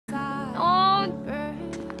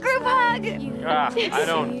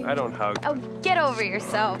I don't hug. Oh, get over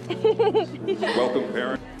yourself. Welcome,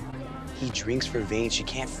 parent. He drinks for veins. She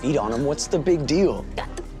can't feed on him. What's the big deal? The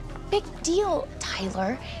big deal,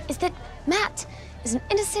 Tyler, is that Matt is an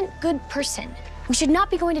innocent, good person. We should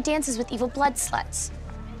not be going to dances with evil blood sluts.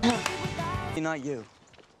 Not you.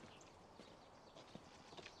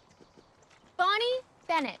 Bonnie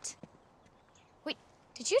Bennett. Wait,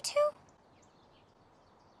 did you two?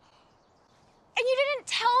 And you didn't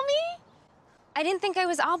tell me? I didn't think I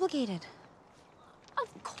was obligated.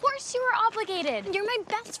 Of course you were obligated. You're my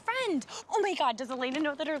best friend. Oh my God, does Elena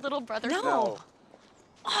know that her little brother? No.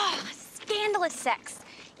 Oh, scandalous sex.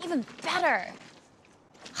 Even better.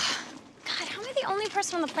 God, how am I the only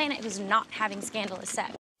person on the planet who's not having scandalous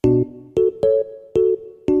sex?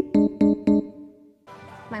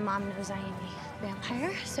 My mom knows I am a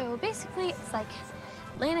vampire, so basically it's like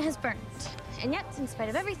Lana has burned. And yet, in spite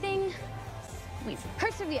of everything, we've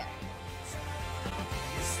persevered.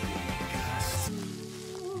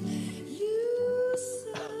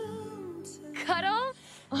 Cuddle?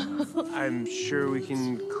 I'm sure we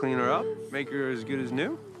can clean her up, make her as good as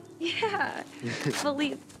new. Yeah,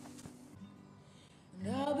 believe.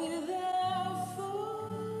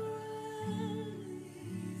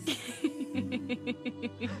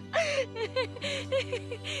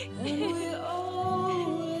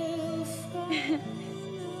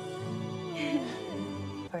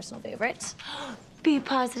 Personal favorites. Be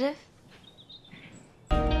positive.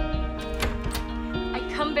 I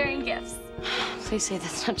come bearing gifts. Please say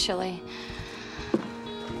that's not chilly.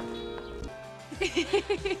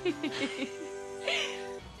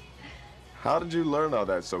 How did you learn all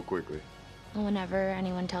that so quickly? Well, whenever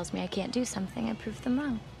anyone tells me I can't do something, I prove them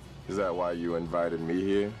wrong. Is that why you invited me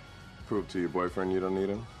here? Prove to your boyfriend you don't need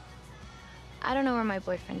him? I don't know where my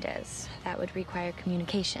boyfriend is. That would require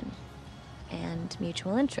communication and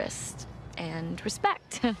mutual interest and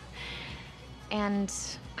respect. And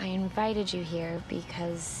I invited you here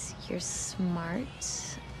because you're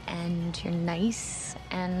smart and you're nice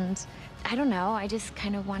and I don't know, I just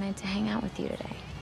kind of wanted to hang out with you today.